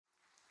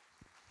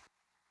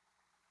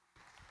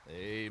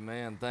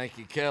Amen. Thank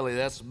you, Kelly.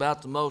 That's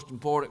about the most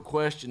important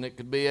question that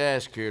could be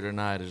asked here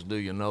tonight is, do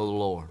you know the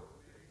Lord?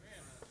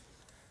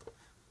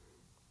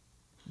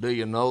 Do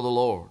you know the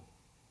Lord?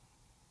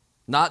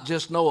 Not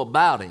just know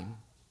about Him,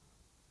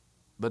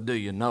 but do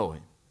you know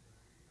Him?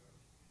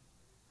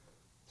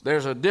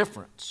 There's a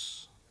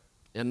difference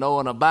in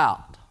knowing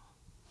about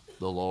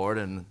the Lord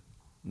and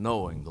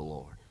knowing the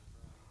Lord.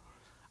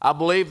 I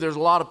believe there's a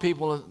lot of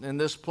people in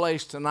this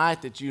place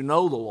tonight that you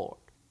know the Lord.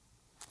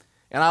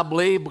 And I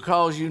believe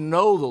because you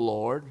know the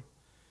Lord,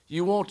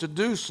 you want to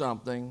do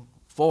something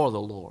for the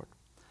Lord.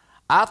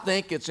 I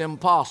think it's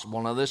impossible.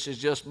 Now, this is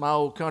just my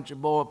old country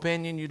boy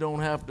opinion. You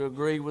don't have to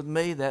agree with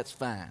me. That's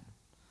fine.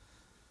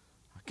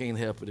 I can't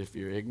help it if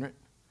you're ignorant.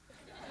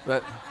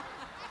 But,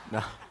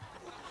 no.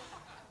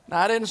 Now,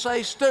 I didn't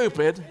say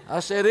stupid. I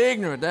said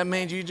ignorant. That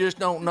means you just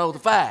don't know the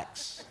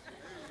facts.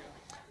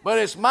 But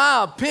it's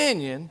my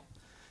opinion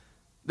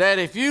that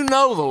if you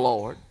know the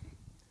Lord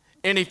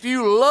and if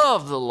you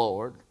love the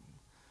Lord,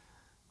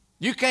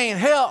 you can't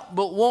help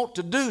but want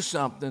to do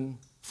something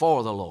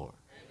for the Lord.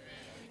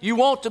 You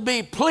want to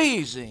be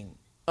pleasing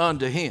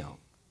unto Him.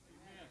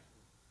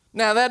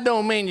 Now, that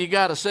don't mean you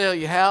got to sell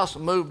your house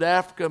and move to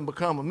Africa and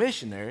become a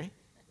missionary.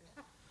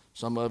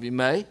 Some of you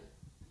may.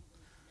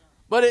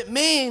 But it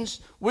means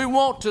we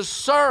want to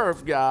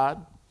serve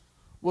God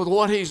with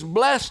what He's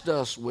blessed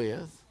us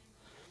with.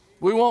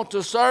 We want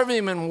to serve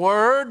Him in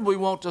word. We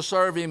want to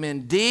serve Him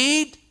in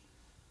deed.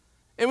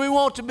 And we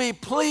want to be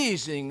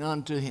pleasing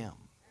unto Him.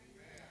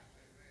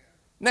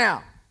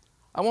 Now,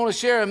 I want to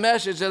share a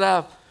message that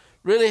I've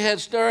really had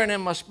stirring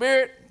in my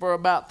spirit for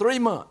about 3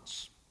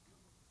 months.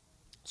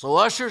 So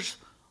ushers,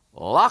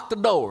 lock the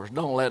doors.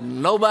 Don't let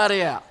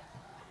nobody out.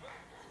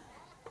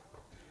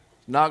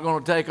 Not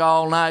going to take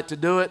all night to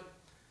do it.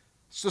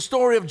 It's the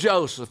story of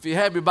Joseph. If you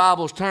have your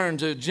Bibles, turn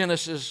to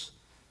Genesis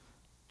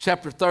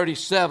chapter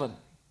 37.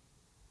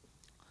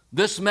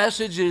 This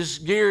message is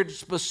geared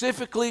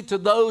specifically to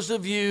those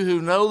of you who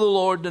know the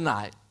Lord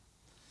tonight.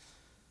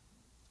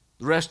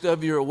 The rest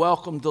of you are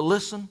welcome to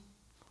listen,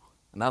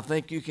 and I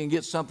think you can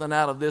get something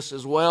out of this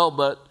as well,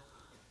 but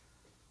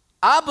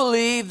I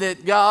believe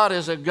that God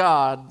is a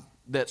God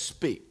that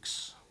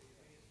speaks.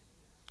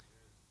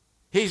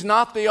 He's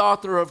not the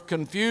author of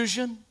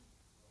confusion.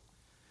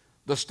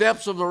 The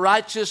steps of the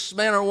righteous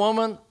man or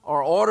woman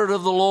are ordered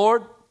of the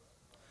Lord.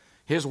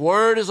 His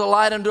word is a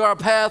light unto our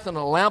path and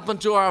a lamp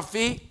unto our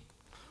feet.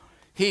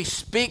 He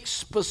speaks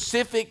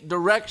specific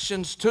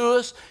directions to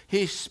us.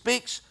 He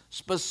speaks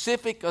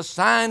specific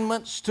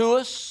assignments to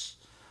us.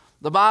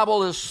 The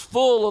Bible is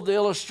full of the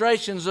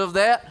illustrations of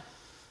that.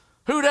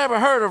 Who'd ever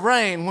heard of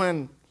rain when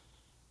an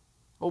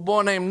old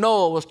boy named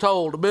Noah was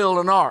told to build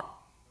an ark?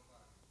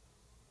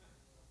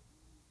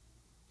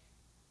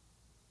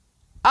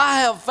 I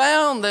have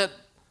found that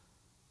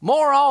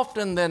more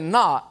often than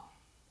not,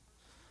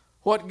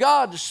 what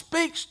God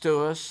speaks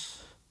to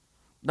us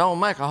don't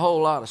make a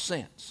whole lot of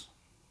sense.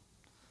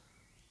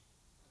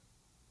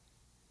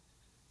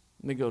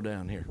 Let me go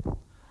down here.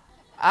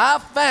 I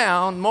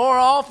found more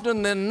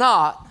often than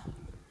not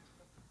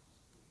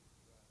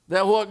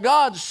that what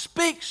God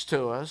speaks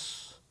to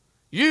us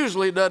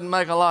usually doesn't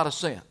make a lot of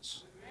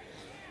sense.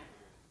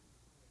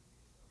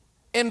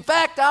 In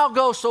fact, I'll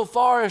go so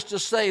far as to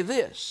say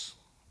this.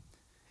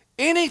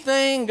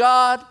 Anything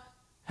God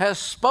has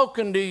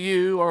spoken to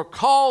you or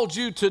called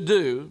you to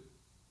do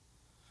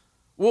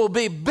will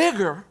be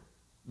bigger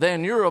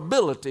than your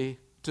ability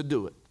to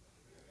do it.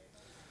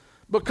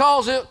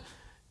 Because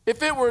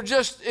if it were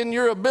just in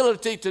your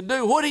ability to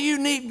do, what do you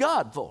need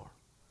God for?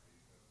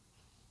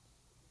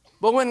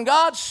 But when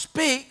God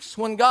speaks,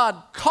 when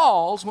God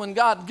calls, when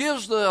God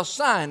gives the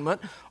assignment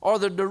or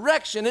the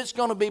direction, it's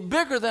going to be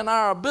bigger than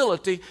our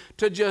ability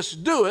to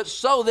just do it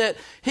so that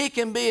He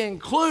can be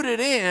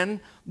included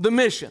in the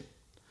mission.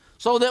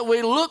 So that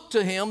we look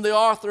to Him, the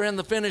author and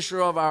the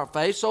finisher of our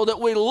faith, so that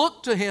we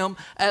look to Him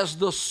as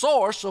the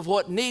source of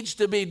what needs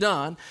to be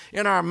done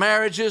in our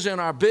marriages, in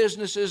our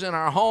businesses, in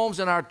our homes,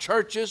 in our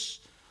churches,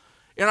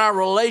 in our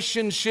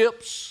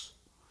relationships.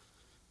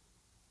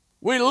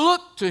 We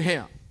look to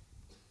Him,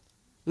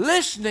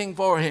 listening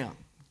for Him.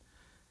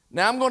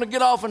 Now, I'm going to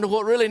get off into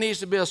what really needs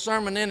to be a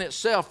sermon in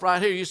itself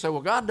right here. You say,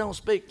 well, God don't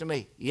speak to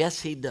me.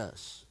 Yes, He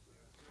does.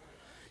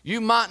 You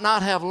might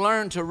not have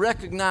learned to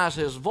recognize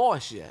His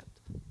voice yet,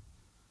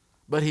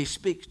 but He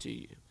speaks to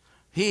you.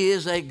 He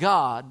is a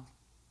God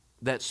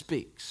that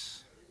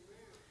speaks.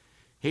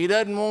 He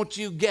doesn't want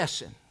you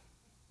guessing.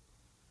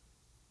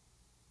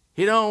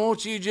 He don't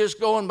want you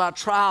just going by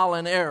trial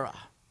and error.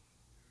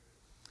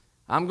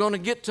 I'm going to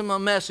get to my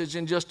message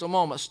in just a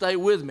moment. Stay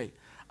with me.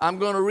 I'm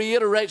going to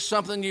reiterate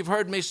something you've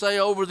heard me say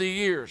over the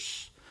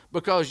years,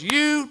 because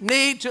you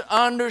need to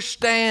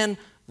understand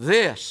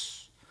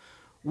this.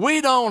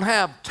 We don't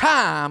have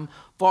time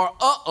for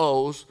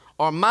uh-ohs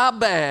or my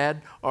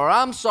bad or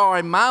I'm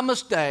sorry, my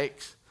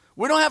mistakes.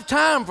 We don't have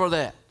time for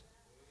that.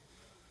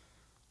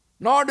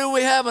 Nor do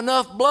we have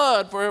enough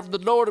blood for if the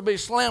door to be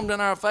slammed in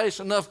our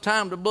face, enough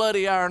time to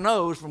bloody our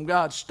nose from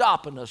God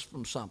stopping us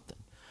from something.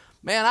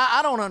 Man,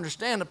 I don't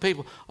understand the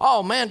people.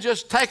 Oh, man,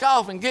 just take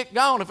off and get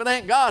gone. If it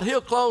ain't God, He'll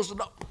close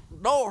the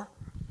door.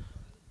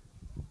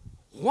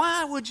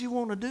 Why would you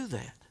want to do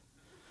that?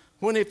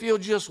 When if you'll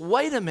just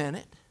wait a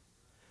minute,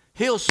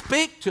 He'll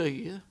speak to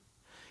you.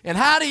 And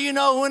how do you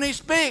know when He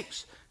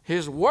speaks?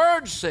 His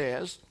Word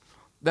says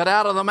that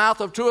out of the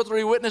mouth of 2 or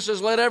 3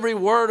 witnesses, let every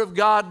word of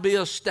God be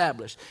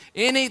established.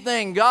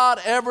 Anything God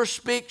ever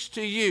speaks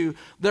to you,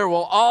 there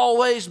will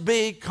always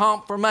be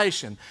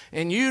confirmation.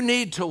 And you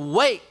need to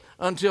wait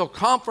until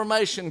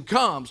confirmation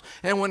comes.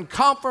 And when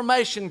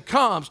confirmation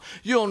comes,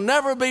 you'll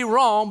never be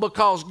wrong,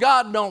 because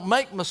God don't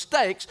make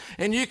mistakes,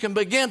 and you can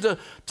begin to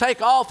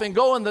take off and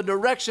go in the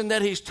direction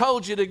that He's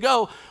told you to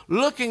go,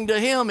 looking to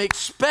Him,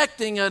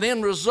 expecting an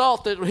end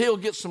result that He'll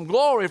get some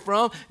glory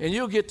from, and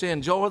you'll get to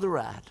enjoy the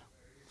ride.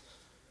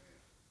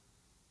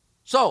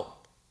 So,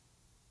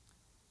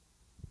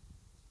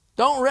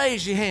 don't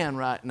raise your hand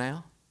right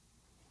now.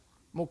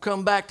 We'll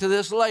come back to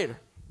this later.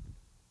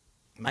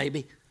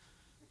 Maybe.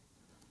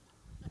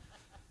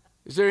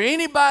 Is there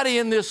anybody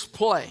in this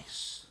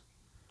place?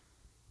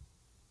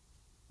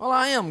 Well,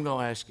 I am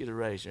going to ask you to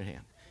raise your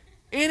hand.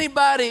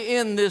 Anybody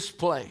in this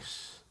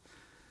place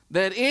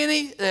that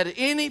at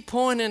any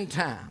point in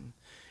time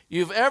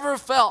you've ever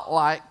felt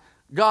like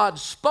God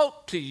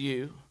spoke to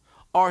you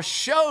or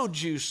showed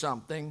you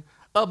something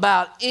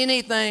about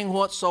anything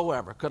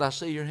whatsoever? Could I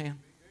see your hand?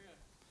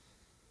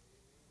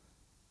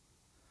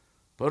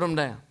 Put them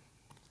down.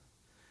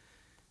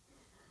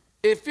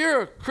 If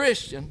you're a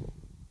Christian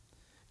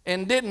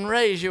and didn't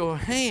raise your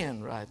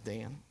hand right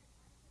then,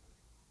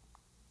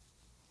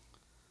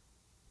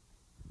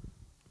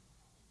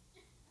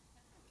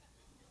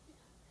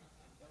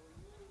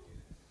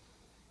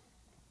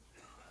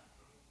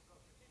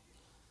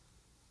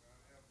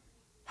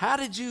 how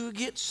did you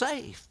get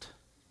saved?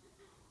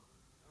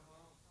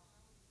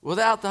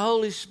 Without the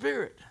Holy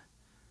Spirit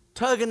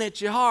tugging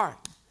at your heart,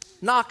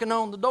 knocking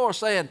on the door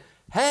saying,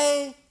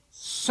 hey,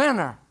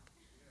 sinner,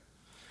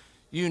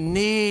 you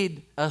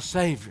need a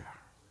Savior.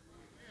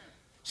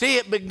 See,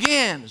 it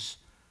begins.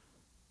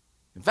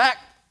 In fact,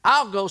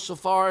 I'll go so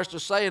far as to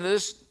say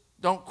this,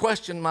 don't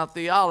question my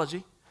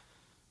theology.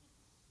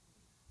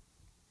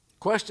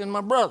 Question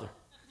my brother.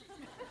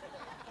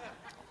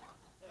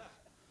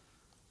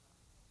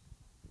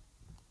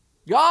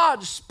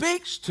 God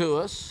speaks to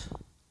us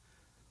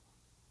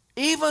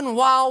even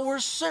while we're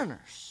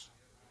sinners.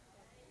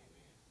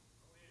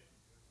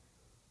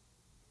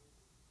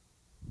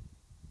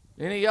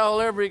 Any of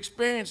y'all ever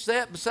experienced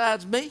that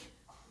besides me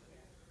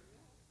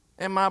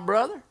and my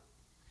brother?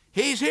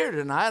 He's here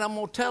tonight. I'm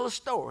going to tell a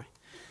story.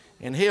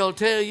 And he'll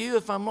tell you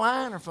if I'm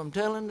lying or if I'm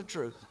telling the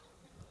truth.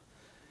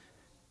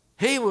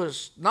 He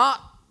was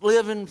not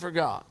living for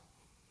God.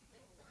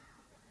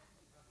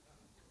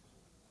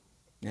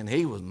 And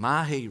he was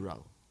my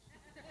hero.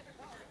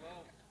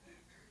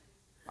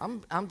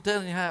 I'm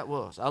telling you how it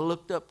was. I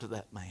looked up to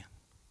that man.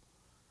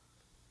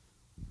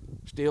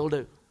 Still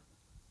do.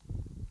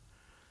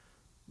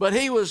 But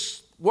he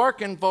was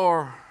working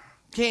for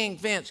King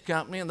Fence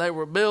Company, and they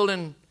were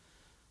building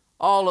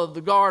all of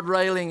the guard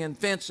railing and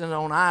fencing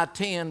on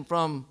I-10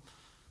 from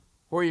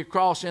where you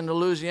cross into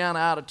Louisiana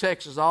out of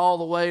Texas all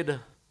the way to,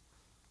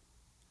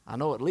 I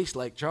know at least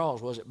Lake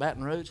Charles. Was it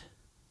Baton Rouge?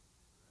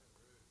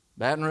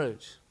 Baton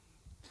Rouge.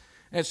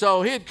 And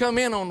so he'd come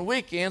in on the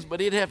weekends,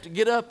 but he'd have to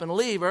get up and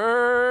leave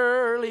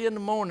early in the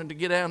morning to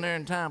get down there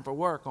in time for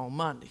work on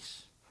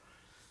Mondays.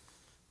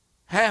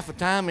 Half the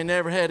time he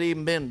never had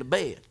even been to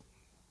bed.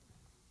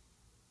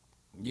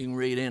 You can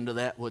read into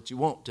that what you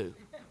want to.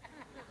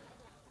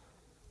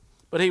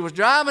 But he was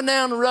driving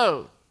down the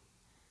road.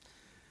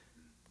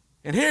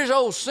 And here's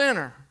old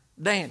sinner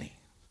Danny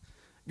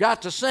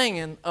got to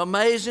singing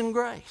Amazing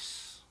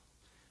Grace.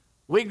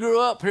 We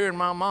grew up hearing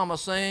my mama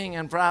sing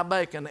and fry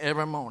bacon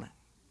every morning.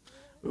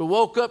 We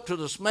woke up to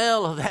the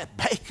smell of that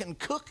bacon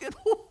cooking.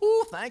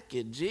 Woo-hoo, thank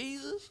you,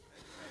 Jesus.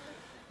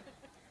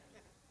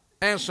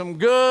 And some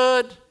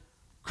good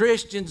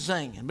Christian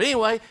singing. But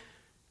anyway,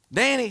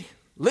 Danny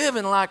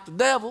living like the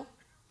devil,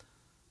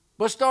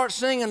 but start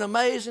singing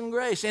Amazing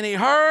Grace. And he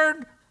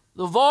heard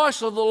the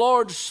voice of the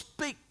Lord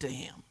speak to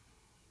him.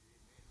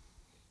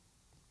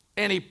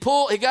 And he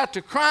got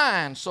to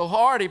crying so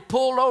hard he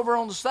pulled over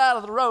on the side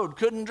of the road,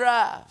 couldn't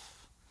drive.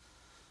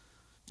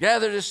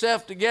 Gathered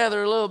himself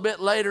together a little bit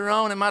later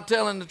on. Am I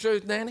telling the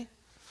truth, Danny?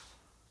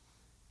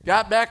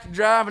 Got back to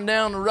driving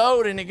down the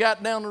road, and he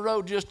got down the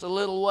road just a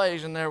little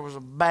ways, and there was a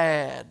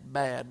bad,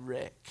 bad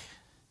wreck.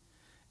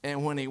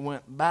 And when he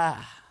went by,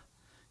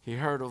 he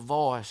heard a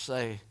voice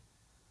say,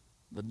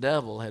 the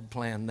devil had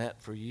planned that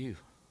for you.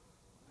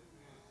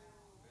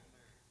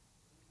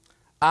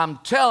 I'm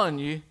telling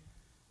you,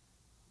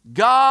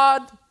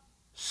 God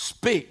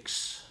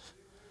speaks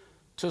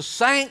to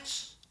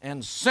saints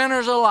and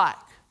sinners alike.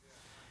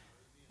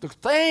 The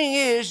thing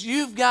is,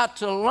 you've got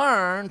to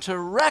learn to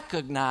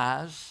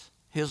recognize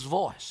His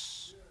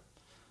voice.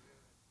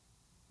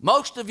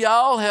 Most of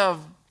y'all have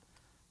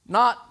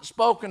not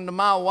spoken to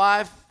my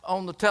wife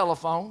on the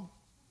telephone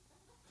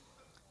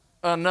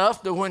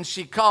enough that when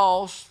she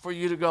calls for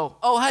you to go,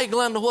 oh, hey,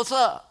 Glenda, what's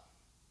up?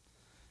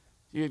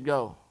 You'd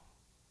go,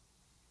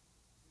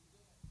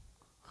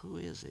 who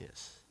is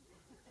this?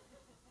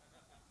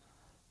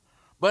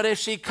 But if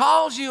she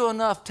calls you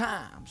enough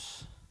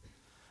times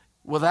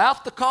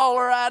without the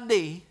caller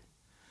ID,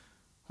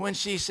 when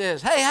she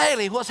says, hey,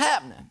 Haley, what's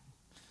happening?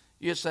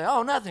 You'd say,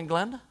 oh, nothing,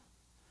 Glenda.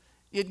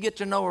 You'd get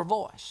to know her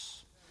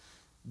voice.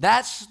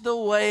 That's the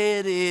way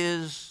it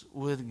is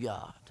with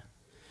God.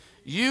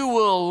 You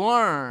will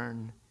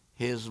learn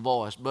his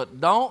voice. But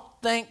don't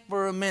think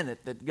for a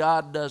minute that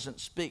God doesn't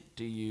speak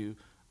to you,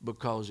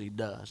 because he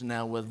does.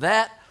 Now, with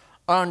that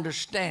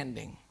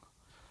understanding,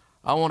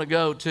 I want to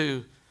go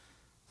to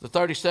the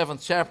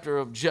 37th chapter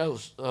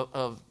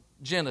of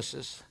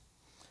Genesis.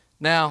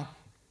 Now,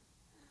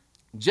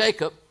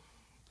 Jacob,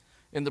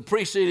 in the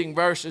preceding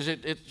verses,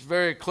 it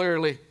very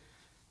clearly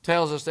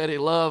tells us that he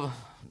loved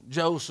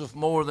Joseph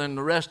more than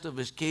the rest of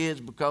his kids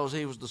because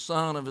he was the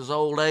son of his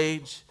old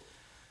age.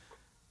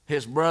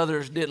 His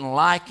brothers didn't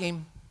like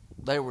him.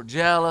 They were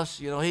jealous.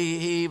 You know,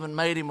 he even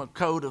made him a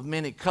coat of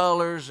many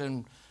colors,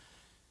 and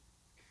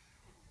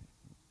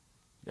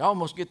you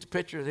almost get the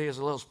picture that he was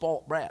a little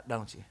spoilt brat,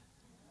 don't you?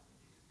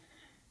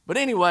 But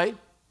anyway,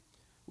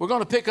 we're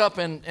going to pick up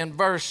in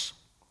verse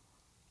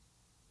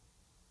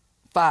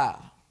 5.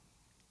 It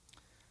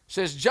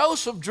says,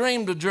 Joseph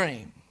dreamed a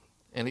dream,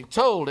 and he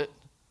told it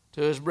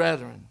to his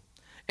brethren.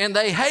 And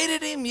they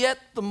hated him yet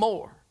the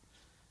more.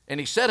 And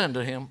he said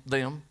unto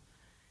them,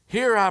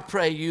 hear, I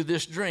pray you,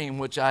 this dream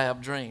which I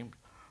have dreamed.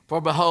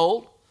 For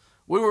behold,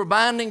 we were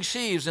binding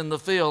sheaves in the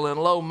field, and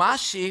lo, my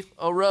sheaf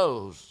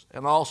arose,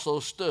 and also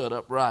stood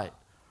upright.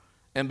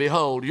 And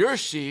behold, your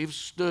sheaves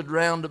stood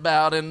round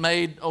about, and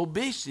made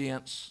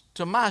obeisance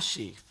to my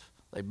sheaf.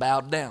 They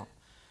bowed down.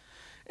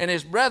 And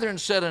his brethren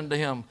said unto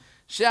him,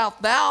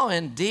 shalt thou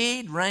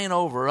indeed reign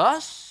over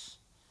us?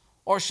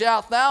 Or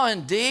shalt thou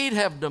indeed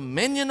have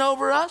dominion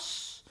over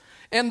us?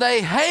 And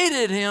they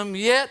hated him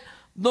yet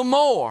the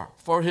more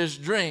for his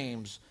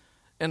dreams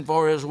and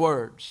for his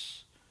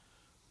words.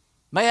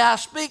 May I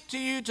speak to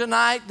you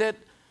tonight that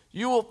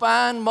you will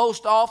find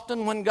most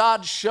often when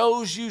God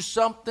shows you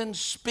something,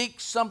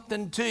 speaks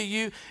something to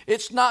you,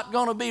 it's not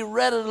going to be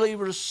readily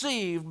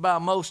received by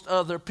most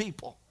other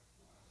people.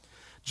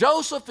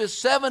 Joseph is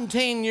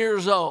 17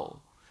 years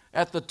old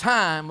at the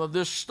time of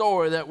this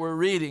story that we're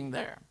reading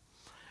there.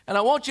 And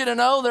I want you to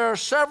know there are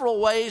several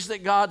ways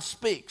that God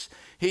speaks.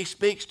 He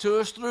speaks to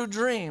us through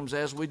dreams,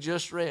 as we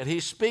just read. He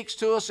speaks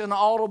to us in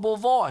audible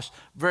voice.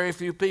 Very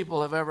few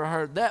people have ever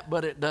heard that,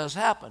 but it does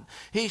happen.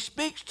 He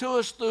speaks to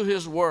us through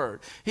his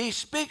word. He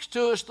speaks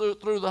to us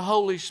through the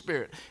Holy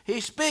Spirit. He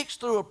speaks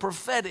through a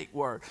prophetic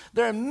word.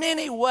 There are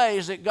many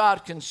ways that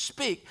God can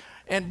speak,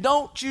 and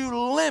don't you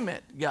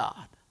limit God.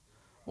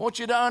 I want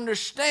you to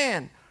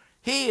understand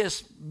he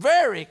is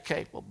very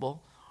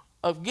capable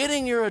of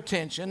getting your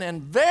attention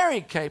and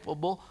very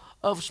capable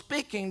of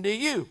speaking to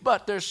you.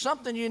 But there's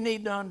something you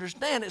need to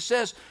understand. It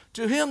says,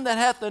 to him that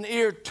hath an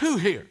ear to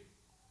hear.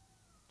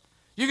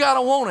 You got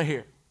to want to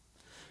hear.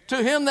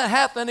 To him that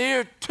hath an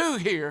ear to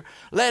hear,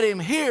 let him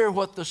hear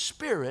what the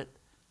Spirit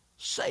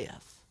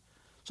saith.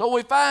 So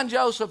we find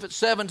Joseph at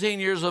 17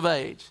 years of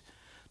age,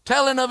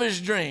 telling of his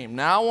dream.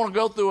 Now I want to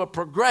go through a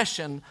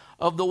progression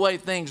of the way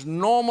things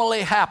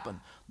normally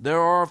happen. There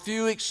are a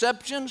few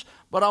exceptions,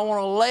 but I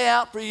want to lay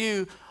out for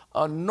you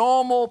a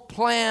normal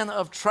plan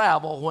of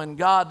travel when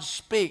God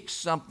speaks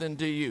something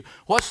to you.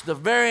 What's the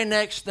very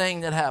next thing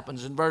that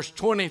happens? In verse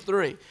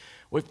 23,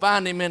 we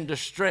find him in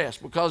distress,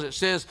 because it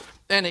says,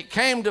 and it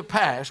came to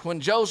pass when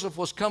Joseph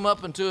was come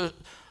up unto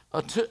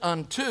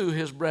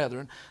his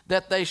brethren,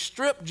 that they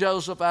stripped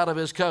Joseph out of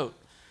his coat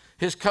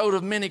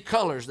of many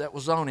colors that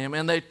was on him,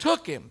 and they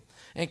took him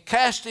and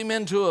cast him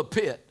into a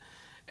pit,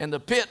 and the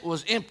pit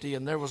was empty,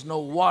 and there was no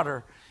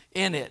water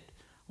in it.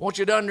 I want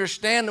you to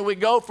understand that we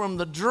go from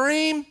the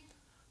dream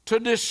to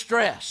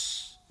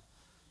distress.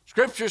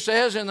 Scripture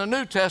says in the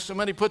New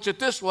Testament, he puts it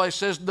this way,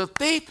 says, the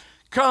thief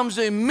comes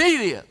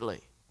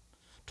immediately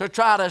to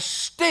try to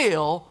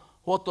steal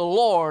what the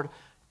Lord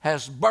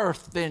has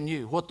birthed in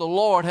you, what the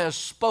Lord has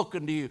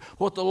spoken to you,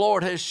 what the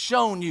Lord has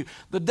shown you.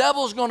 The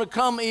devil's going to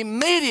come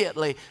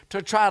immediately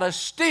to try to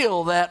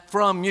steal that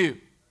from you.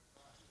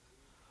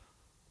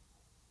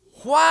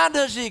 Why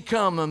does he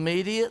come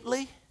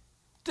immediately?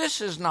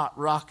 This is not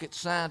rocket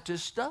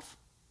scientist stuff.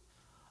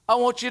 I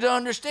want you to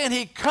understand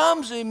he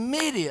comes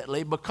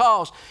immediately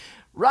because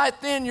right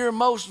then you're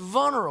most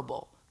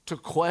vulnerable to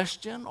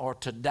question or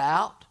to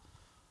doubt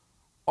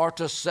or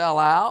to sell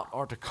out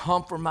or to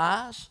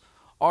compromise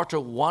or to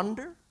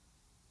wonder.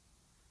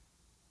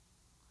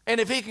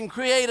 And if he can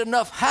create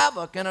enough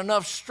havoc and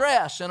enough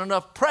stress and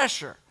enough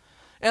pressure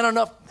and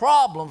enough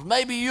problems,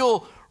 maybe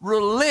you'll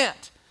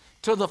relent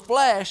to the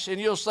flesh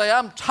and you'll say,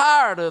 I'm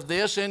tired of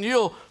this, and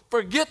you'll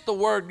forget the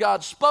word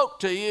God spoke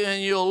to you,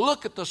 and you'll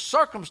look at the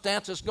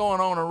circumstances going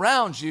on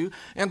around you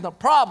and the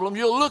problem.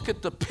 You'll look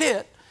at the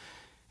pit.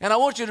 And I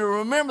want you to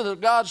remember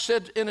that God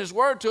said in his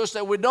word to us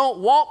that we don't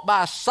walk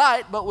by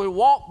sight, but we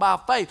walk by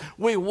faith.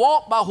 We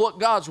walk by what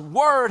God's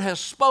word has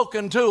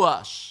spoken to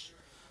us.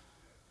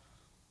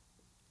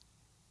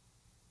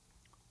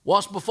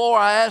 Once before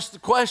I asked the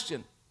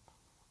question,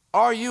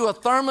 are you a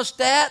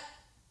thermostat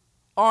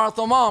or a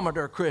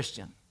thermometer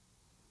Christian?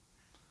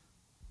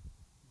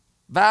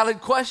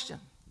 Valid question.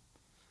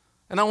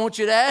 And I want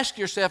you to ask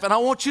yourself, and I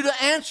want you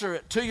to answer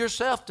it to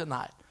yourself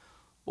tonight.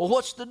 Well,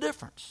 what's the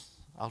difference?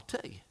 I'll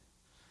tell you.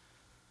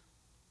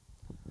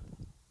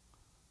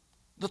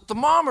 The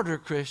thermometer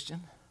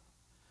Christian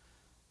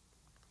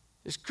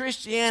is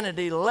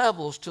Christianity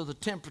levels to the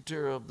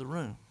temperature of the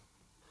room.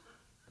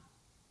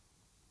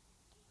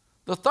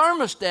 The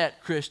thermostat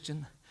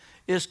Christian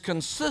is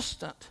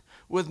consistent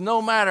with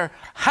no matter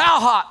how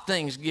hot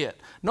things get,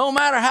 no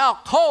matter how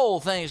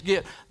cold things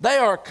get. They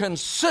are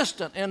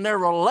consistent in their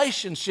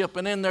relationship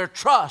and in their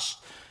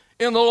trust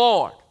in the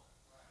Lord.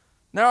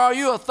 Now, are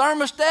you a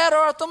thermostat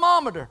or a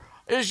thermometer?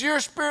 Is your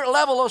spirit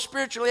level of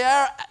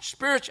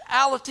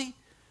spirituality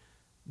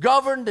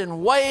governed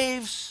in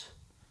waves?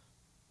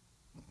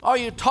 Are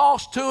you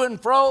tossed to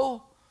and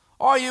fro?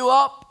 Are you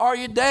up? Are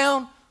you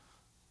down?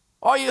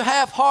 Are you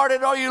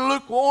half-hearted? Are you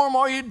lukewarm?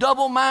 Are you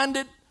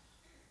double-minded?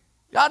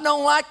 God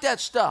don't like that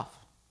stuff.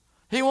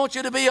 He wants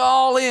you to be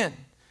all in.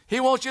 He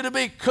wants you to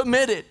be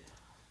committed.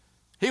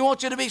 He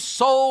wants you to be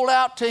sold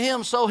out to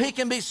Him so He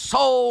can be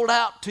sold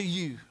out to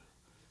you.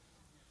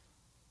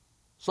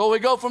 So we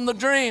go from the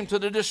dream to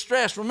the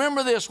distress.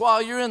 Remember this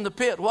while you're in the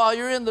pit, while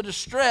you're in the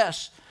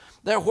distress,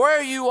 that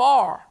where you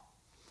are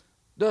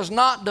does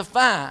not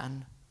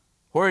define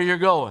where you're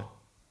going.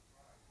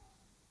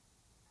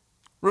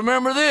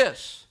 Remember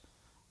this,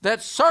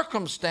 that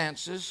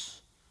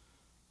circumstances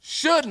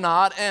should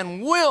not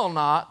and will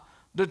not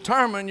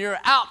determine your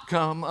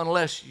outcome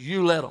unless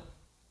you let them.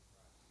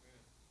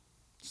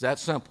 It's that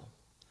simple.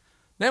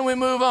 Then we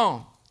move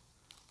on.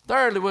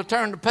 Thirdly, we'll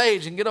turn the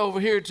page and get over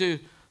here to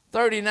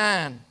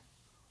 39,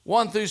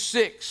 1 through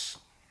 6.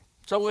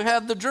 So we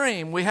have the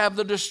dream, we have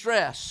the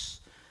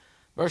distress.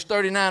 Verse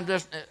 39,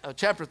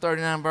 chapter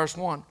 39, verse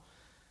 1.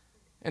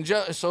 And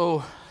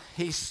so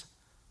he's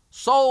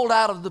sold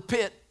out of the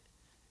pit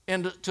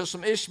to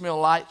some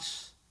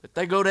Ishmaelites that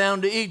they go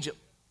down to Egypt.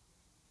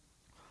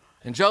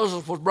 And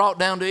Joseph was brought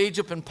down to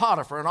Egypt, and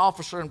Potiphar, an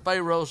officer and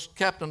Pharaoh's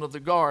captain of the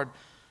guard,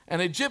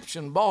 an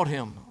Egyptian, bought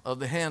him of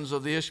the hands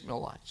of the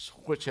Ishmaelites,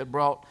 which had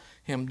brought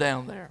him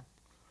down there.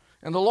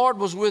 And the Lord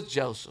was with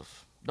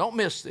Joseph. Don't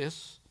miss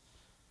this.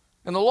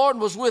 And the Lord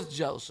was with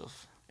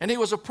Joseph, and he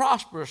was a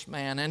prosperous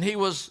man, and he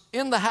was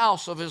in the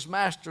house of his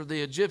master,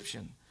 the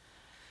Egyptian.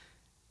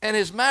 And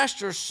his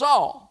master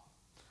saw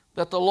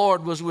that the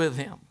Lord was with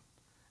him,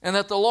 and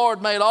that the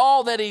Lord made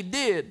all that he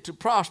did to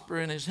prosper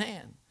in his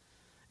hand.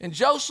 And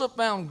Joseph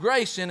found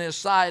grace in his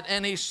sight,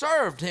 and he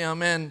served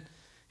him, and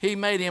he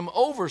made him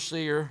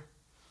overseer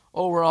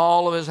over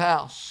all of his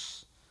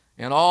house,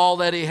 and all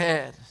that he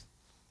had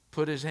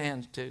put his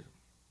hands to.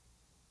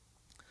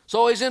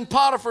 So he's in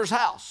Potiphar's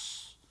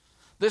house.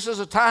 This is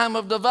a time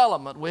of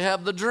development. We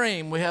have the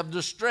dream, we have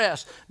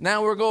distress.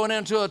 Now we're going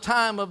into a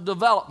time of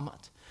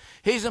development.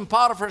 He's in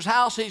Potiphar's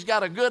house. He's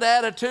got a good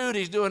attitude.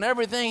 He's doing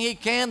everything he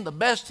can, the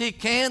best he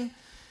can,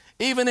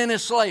 even in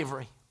his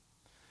slavery.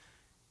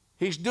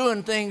 He's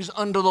doing things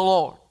unto the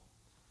Lord.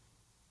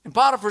 And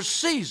Potiphar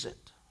sees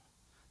it.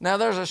 Now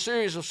there's a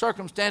series of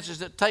circumstances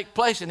that take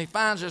place, and he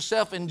finds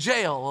himself in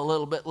jail a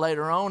little bit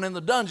later on in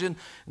the dungeon.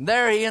 And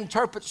there he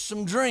interprets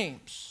some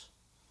dreams.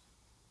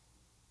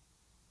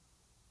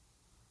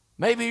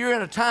 Maybe you're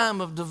in a time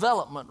of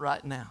development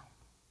right now.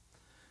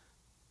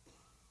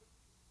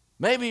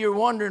 Maybe you're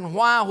wondering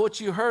why what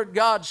you heard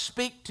God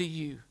speak to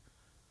you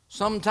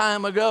some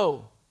time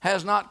ago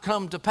has not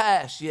come to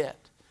pass yet.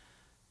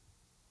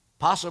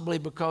 Possibly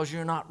because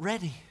you're not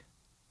ready.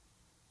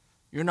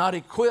 You're not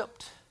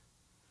equipped.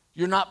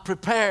 You're not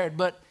prepared,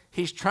 but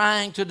He's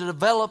trying to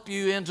develop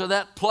you into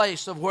that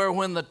place of where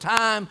when the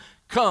time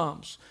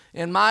comes,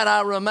 and might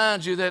I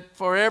remind you that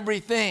for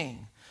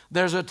everything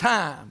there's a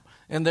time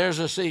and there's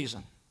a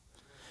season.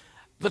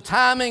 The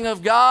timing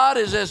of God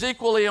is as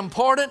equally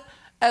important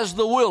as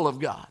the will of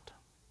God.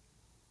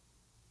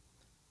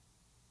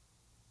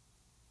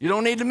 You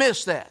don't need to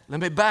miss that. Let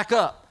me back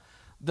up.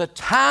 The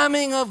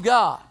timing of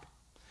God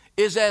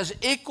is as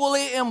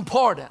equally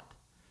important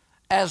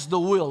as the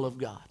will of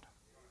God.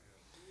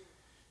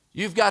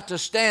 You've got to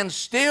stand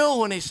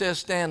still when He says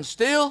stand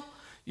still.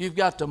 You've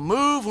got to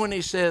move when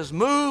He says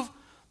move,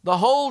 the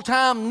whole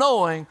time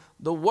knowing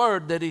the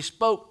word that He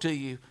spoke to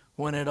you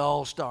when it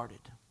all started.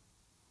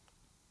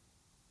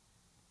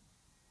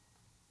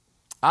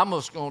 I'm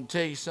just going to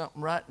tell you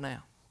something right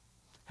now.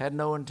 Had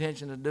no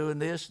intention of doing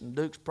this, and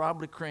Duke's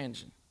probably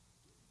cringing.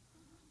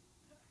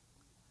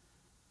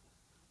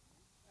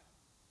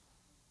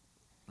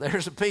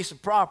 There's a piece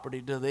of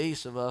property to the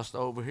east of us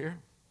over here.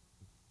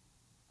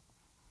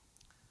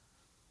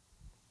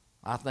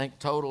 I think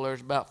total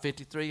there's about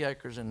 53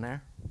 acres in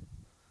there.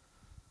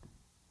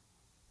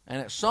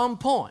 And at some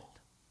point,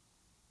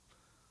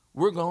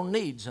 we're going to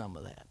need some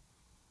of that.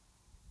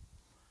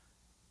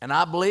 And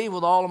I believe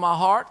with all of my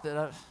heart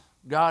that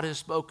God has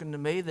spoken to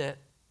me that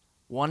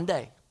one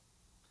day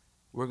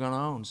we're going to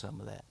own some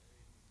of that.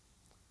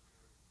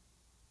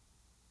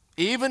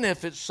 even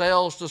if it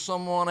sells to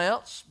someone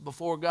else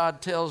before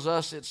God tells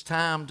us it's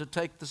time to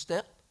take the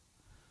step,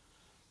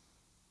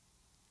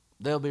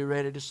 they'll be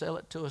ready to sell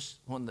it to us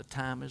when the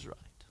time is right.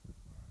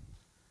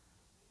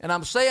 And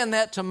I'm saying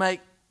that to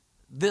make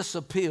this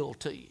appeal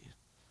to you.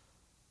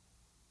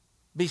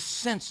 Be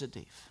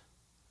sensitive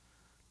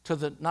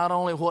to not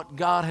only what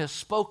God has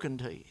spoken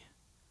to you,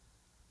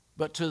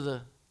 but to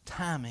the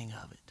timing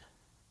of it.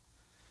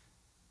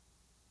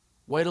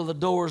 Wait till the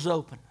door's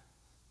open.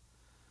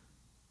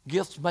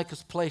 Gifts make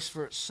us place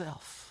for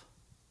itself.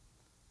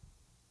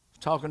 I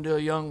was talking to a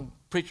young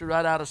preacher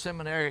right out of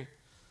seminary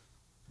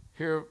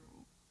here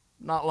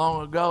not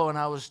long ago, and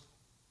I was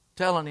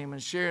telling him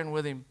and sharing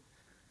with him,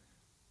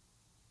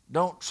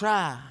 don't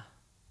try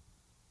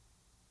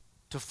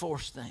to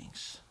force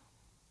things.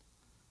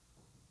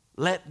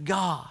 Let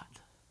God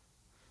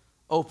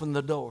open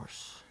the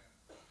doors.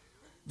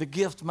 The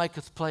gift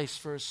maketh place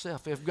for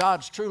itself. If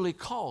God's truly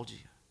called you,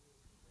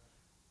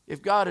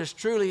 if God is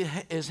truly,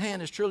 His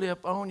hand is truly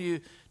upon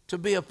you to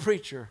be a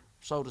preacher,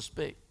 so to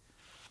speak,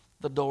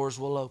 the doors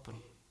will open.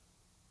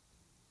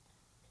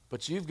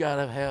 But you've got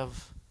to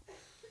have,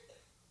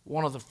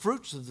 one of the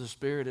fruits of the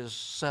Spirit is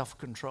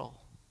self-control.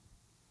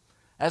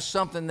 That's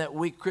something that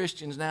we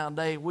Christians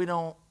nowadays, we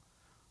don't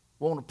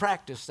want to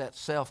practice that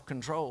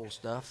self-control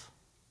stuff.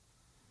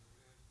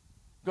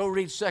 Go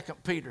read 2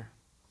 Peter.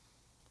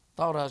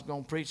 Thought I was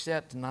going to preach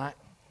that tonight.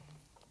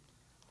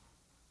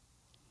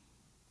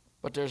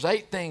 But there's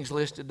 8 things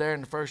listed there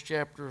in the first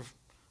chapter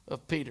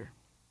of Peter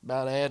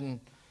about adding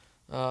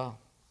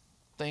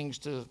things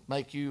to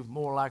make you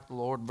more like the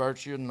Lord,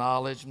 virtue and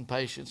knowledge and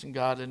patience and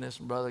godliness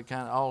and brotherly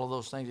kindness, all of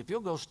those things. If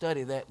you'll go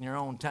study that in your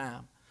own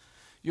time,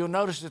 you'll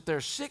notice that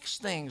there's 6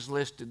 things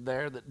listed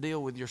there that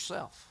deal with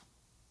yourself.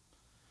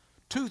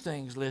 2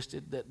 things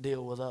listed that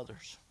deal with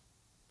others.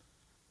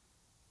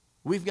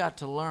 We've got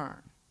to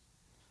learn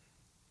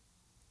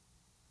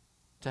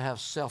to have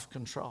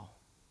self-control.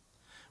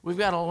 We've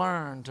got to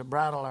learn to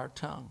bridle our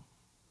tongue.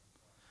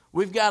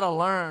 We've got to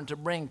learn to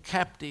bring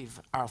captive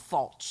our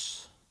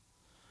thoughts.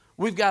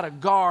 We've got to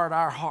guard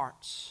our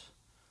hearts.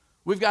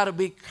 We've got to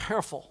be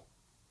careful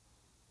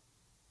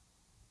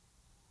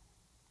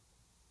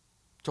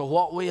to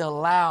what we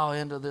allow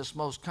into this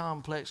most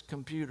complex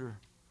computer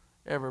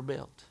ever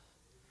built.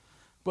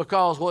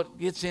 Because what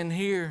gets in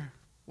here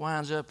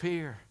winds up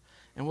here.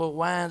 And what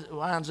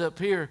winds up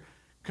here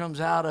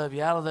comes out of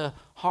you. Out of the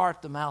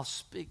heart the mouth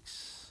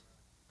speaks.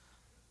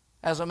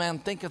 As a man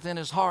thinketh in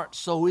his heart,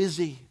 so is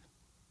he.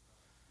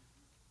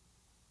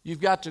 You've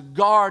got to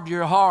guard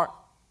your heart.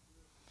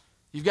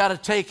 You've got to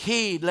take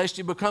heed lest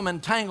you become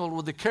entangled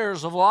with the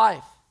cares of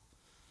life.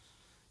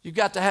 You've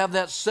got to have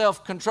that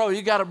self-control.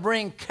 You've got to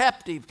bring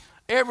captive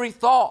every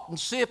thought and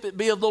see if it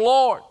be of the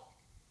Lord.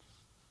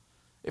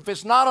 If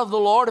it's not of the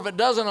Lord, if it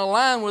doesn't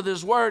align with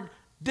His Word,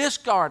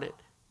 discard it.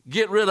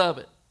 Get rid of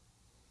it.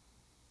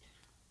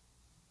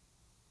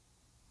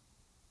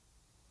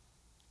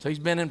 So he's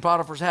been in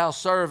Potiphar's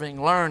house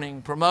serving,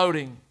 learning,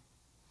 promoting.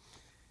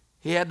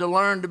 He had to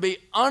learn to be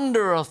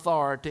under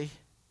authority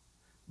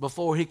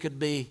before he could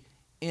be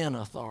in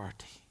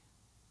authority.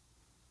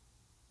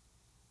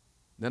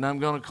 Then I'm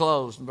going to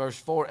close in verse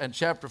 4 and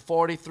chapter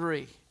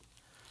 43,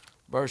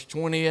 verse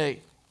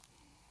 28.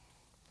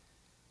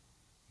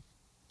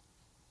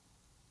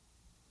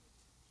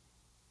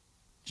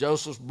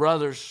 Joseph's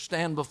brothers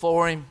stand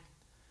before him.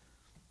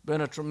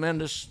 Been a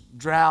tremendous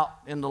drought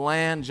in the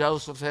land.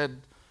 Joseph had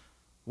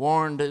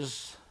warned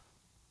his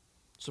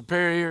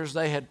superiors.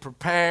 They had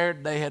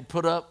prepared. They had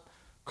put up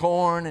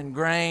corn and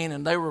grain,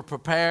 and they were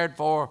prepared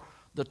for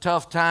the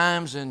tough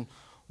times. And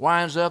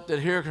winds up that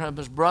here come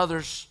his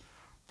brothers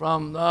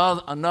from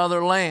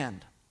another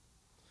land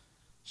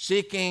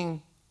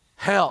seeking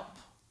help.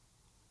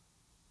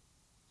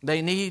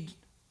 They need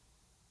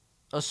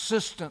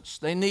assistance.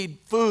 They need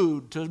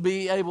food to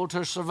be able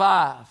to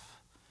survive.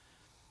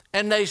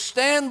 And they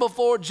stand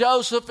before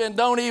Joseph and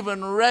don't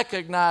even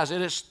recognize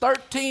it. It's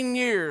 13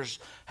 years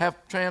have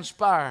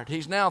transpired.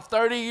 He's now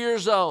 30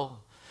 years old.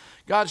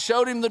 God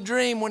showed him the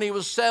dream when he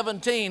was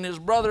 17. His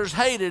brothers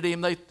hated him.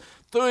 They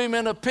threw him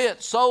in a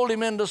pit, sold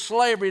him into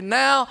slavery.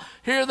 Now,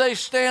 here they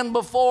stand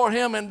before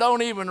him and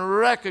don't even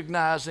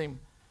recognize him.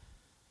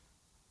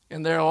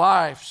 And their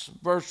lives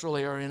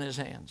virtually are in his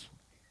hands.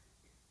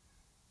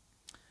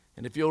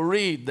 And if you'll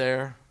read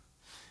there,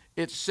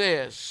 it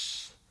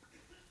says,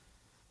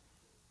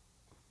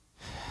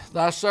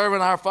 thy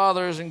servant our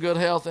father is in good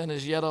health and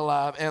is yet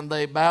alive. And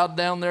they bowed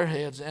down their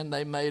heads and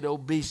they made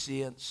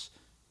obeisance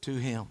to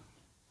him.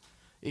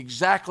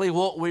 Exactly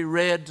what we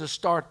read to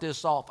start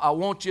this off. I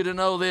want you to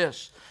know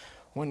this.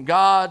 When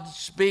God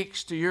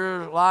speaks to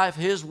your life,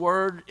 His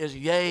word is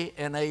yea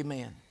and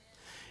amen.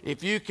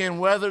 If you can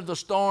weather the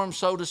storm,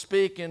 so to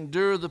speak,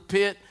 endure the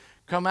pit,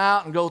 come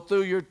out and go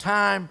through your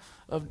time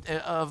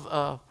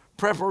of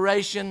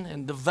preparation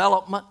and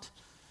development,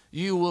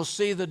 you will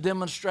see the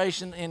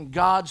demonstration in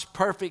God's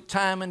perfect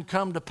time and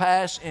come to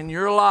pass in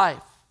your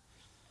life.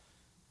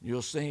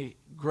 You'll see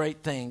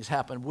great things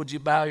happen. Would you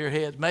bow your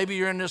heads? Maybe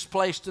you're in this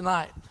place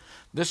tonight.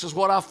 This is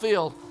what I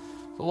feel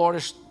the Lord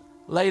is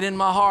laid in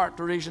my heart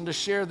the reason to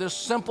share this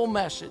simple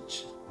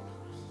message.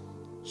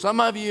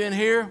 Some of you in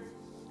here,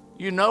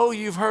 you know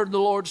you've heard the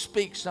Lord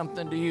speak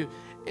something to you.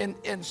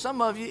 And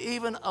some of you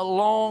even a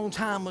long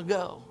time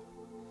ago.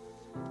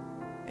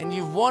 And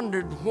you've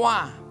wondered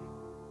why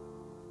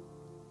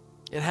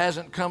it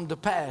hasn't come to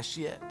pass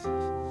yet.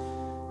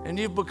 And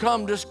you've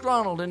become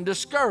disgruntled and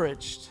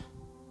discouraged.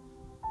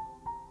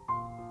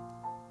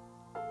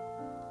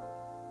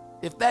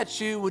 If that's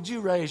you, would you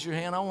raise your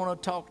hand? I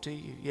want to talk to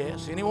you.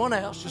 Yes. Anyone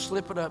else? Just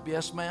slip it up.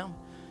 Yes, ma'am.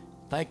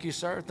 Thank you,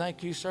 sir.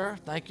 Thank you, sir.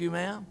 Thank you,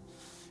 ma'am.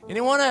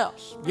 Anyone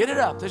else? Get it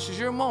up. This is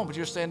your moment.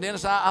 You're saying,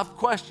 Dennis, I've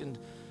questioned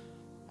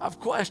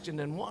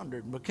and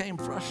wondered and became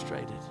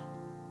frustrated.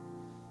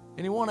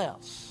 Anyone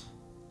else?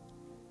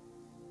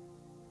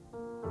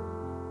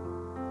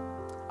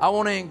 I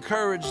want to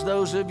encourage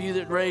those of you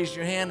that raised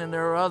your hand, and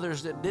there are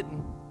others that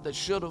didn't, that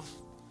should have.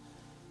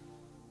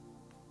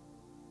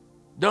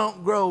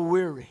 Don't grow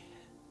weary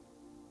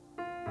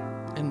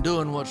in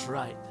doing what's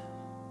right.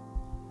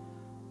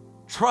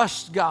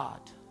 Trust God.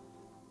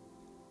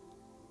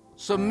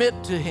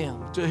 Submit to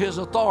Him, to His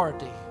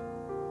authority.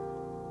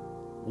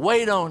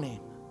 Wait on Him.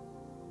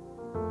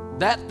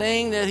 That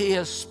thing that He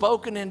has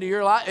spoken into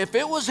your life, if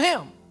it was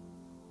Him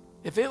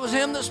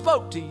that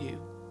spoke to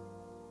you,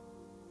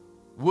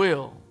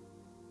 will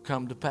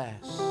come to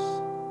pass.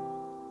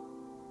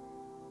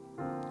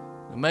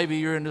 And maybe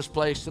you're in this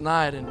place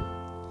tonight and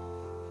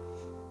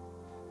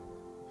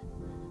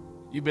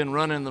you've been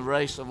running the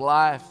race of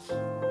life.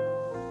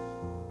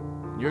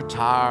 You're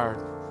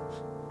tired.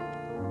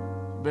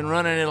 You've been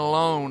running it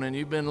alone, and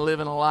you've been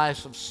living a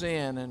life of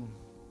sin, and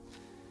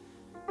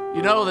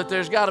you know that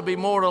there's got to be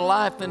more to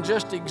life than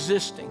just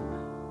existing.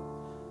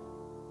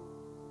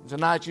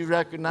 Tonight you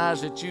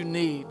recognize that you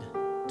need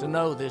to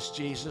know this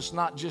Jesus,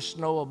 not just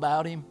know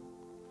about Him.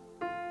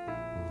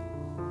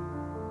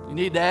 You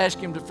need to ask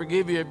Him to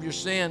forgive you of your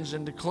sins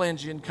and to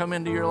cleanse you and come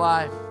into your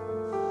life.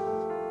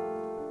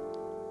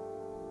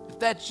 If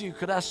that's you,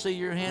 could I see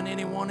your hand?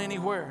 Anyone,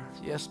 anywhere?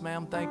 Yes,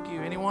 ma'am, thank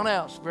you. Anyone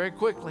else? Very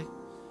quickly.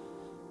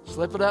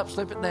 Slip it up,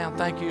 slip it down.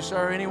 Thank you,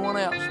 sir. Anyone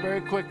else?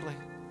 Very quickly.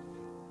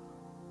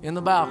 In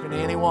the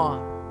balcony, anyone?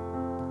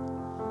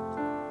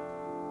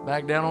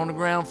 Back down on the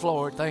ground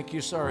floor. Thank you,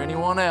 sir.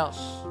 Anyone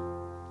else?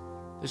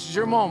 This is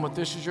your moment.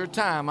 This is your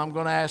time. I'm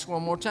going to ask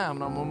one more time,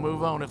 and I'm going to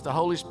move on. If the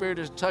Holy Spirit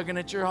is tugging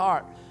at your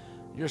heart,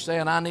 you're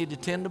saying, I need to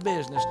tend to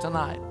business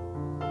tonight.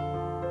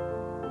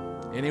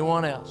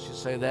 Anyone else? You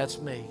say, that's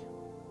me.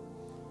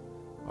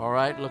 All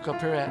right, look up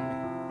here at me.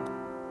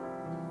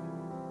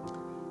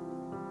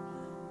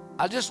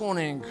 I just want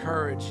to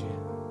encourage you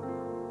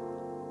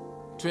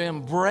to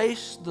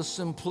embrace the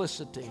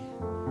simplicity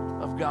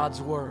of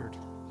God's Word.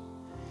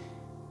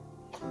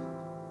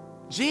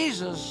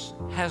 Jesus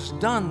has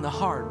done the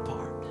hard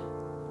part.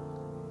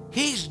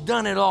 He's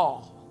done it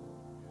all.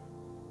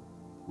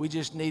 We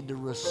just need to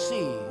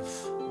receive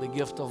the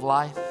gift of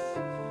life.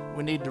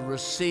 We need to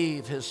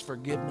receive His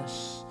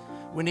forgiveness.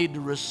 We need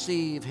to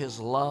receive His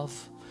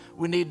love.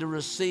 We need to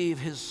receive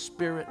His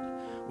Spirit.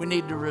 We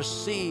need to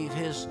receive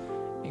His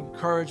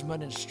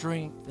encouragement and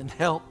strength and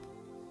help.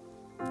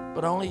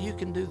 But only you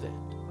can do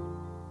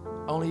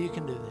that. Only you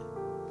can do that.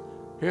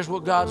 Here's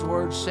what God's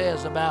Word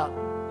says about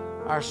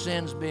our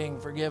sins being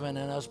forgiven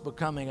and us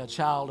becoming a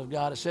child of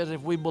God. It says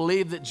if we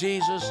believe that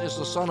Jesus is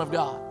the Son of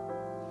God,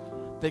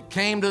 that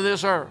came to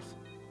this earth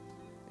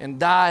and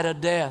died a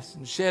death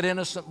and shed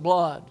innocent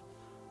blood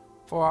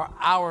for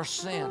our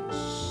sins,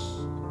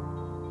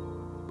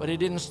 but He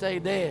didn't stay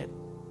dead.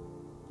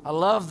 I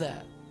love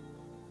that.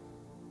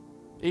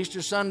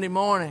 Easter Sunday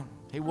morning,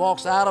 He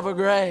walks out of a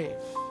grave,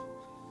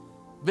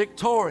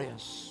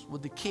 victorious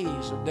with the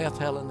keys of death,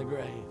 hell, and the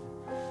grave.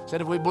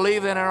 Said if we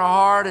believe that in our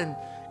heart and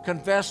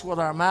confess with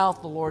our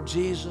mouth the Lord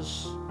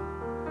Jesus,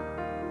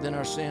 then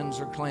our sins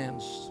are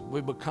cleansed.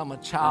 We become a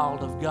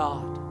child of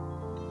God.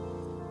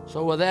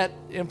 So with that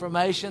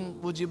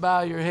information, would you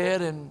bow your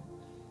head and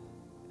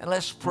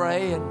let's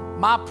pray. And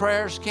my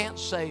prayers can't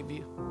save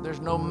you.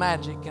 There's no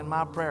magic in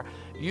my prayer.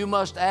 You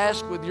must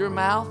ask with your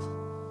mouth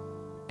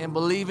and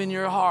believe in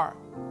your heart.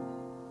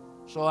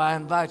 So I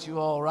invite you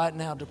all right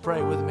now to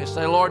pray with me.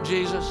 Say, Lord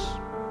Jesus,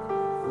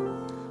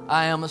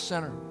 I am a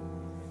sinner.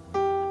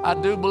 I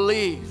do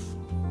believe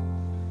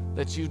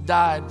that you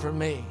died for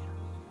me,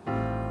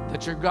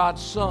 that you're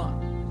God's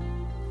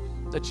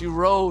Son, that you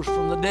rose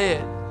from the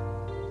dead,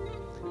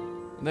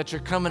 and that you're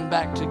coming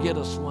back to get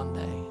us one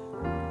day.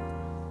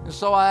 And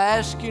so I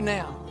ask you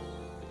now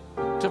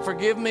to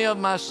forgive me of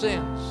my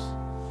sins,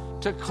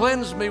 to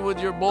cleanse me with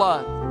your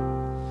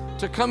blood,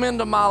 to come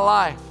into my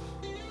life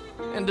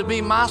and to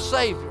be my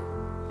Savior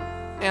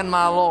and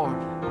my Lord.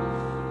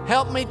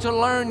 Help me to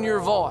learn your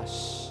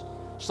voice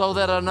so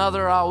that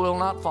another I will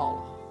not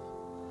follow.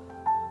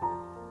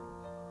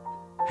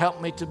 Help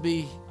me to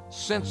be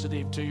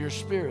sensitive to your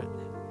Spirit.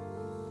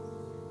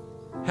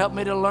 Help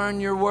me to learn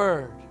your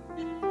word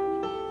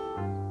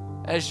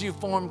as you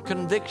form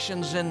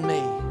convictions in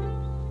me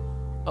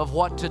of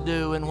what to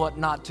do and what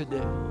not to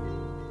do.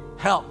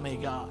 Help me,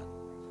 God,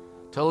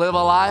 to live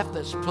a life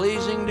that's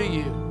pleasing to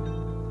you.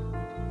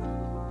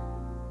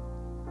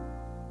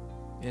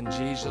 In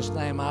Jesus'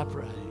 name I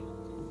pray.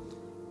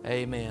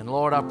 Amen.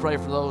 Lord, I pray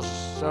for those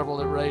several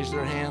that raised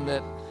their hand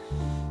that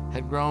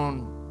had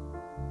grown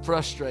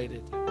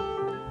frustrated.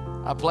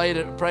 I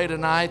pray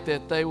tonight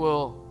that they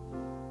will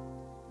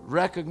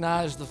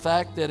recognize the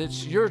fact that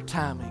it's your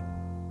timing.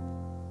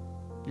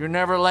 You're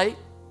never late.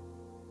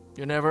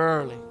 You're never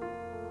early.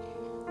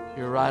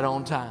 You're right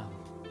on time.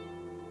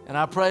 And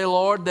I pray,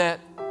 Lord, that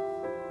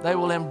they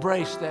will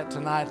embrace that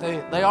tonight.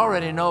 They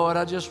already know it.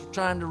 I'm just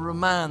trying to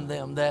remind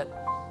them that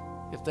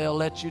if they'll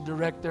let you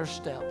direct their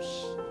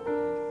steps,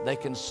 they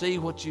can see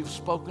what you've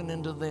spoken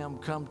into them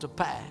come to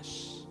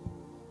pass.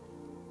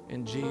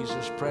 In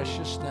Jesus'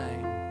 precious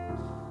name,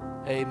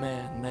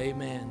 amen and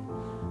amen.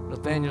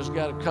 Nathaniel's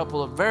got a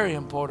couple of very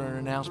important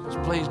announcements.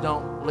 Please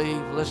don't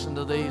leave. Listen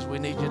to these. We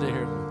need you to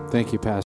hear them. Thank you, Pastor.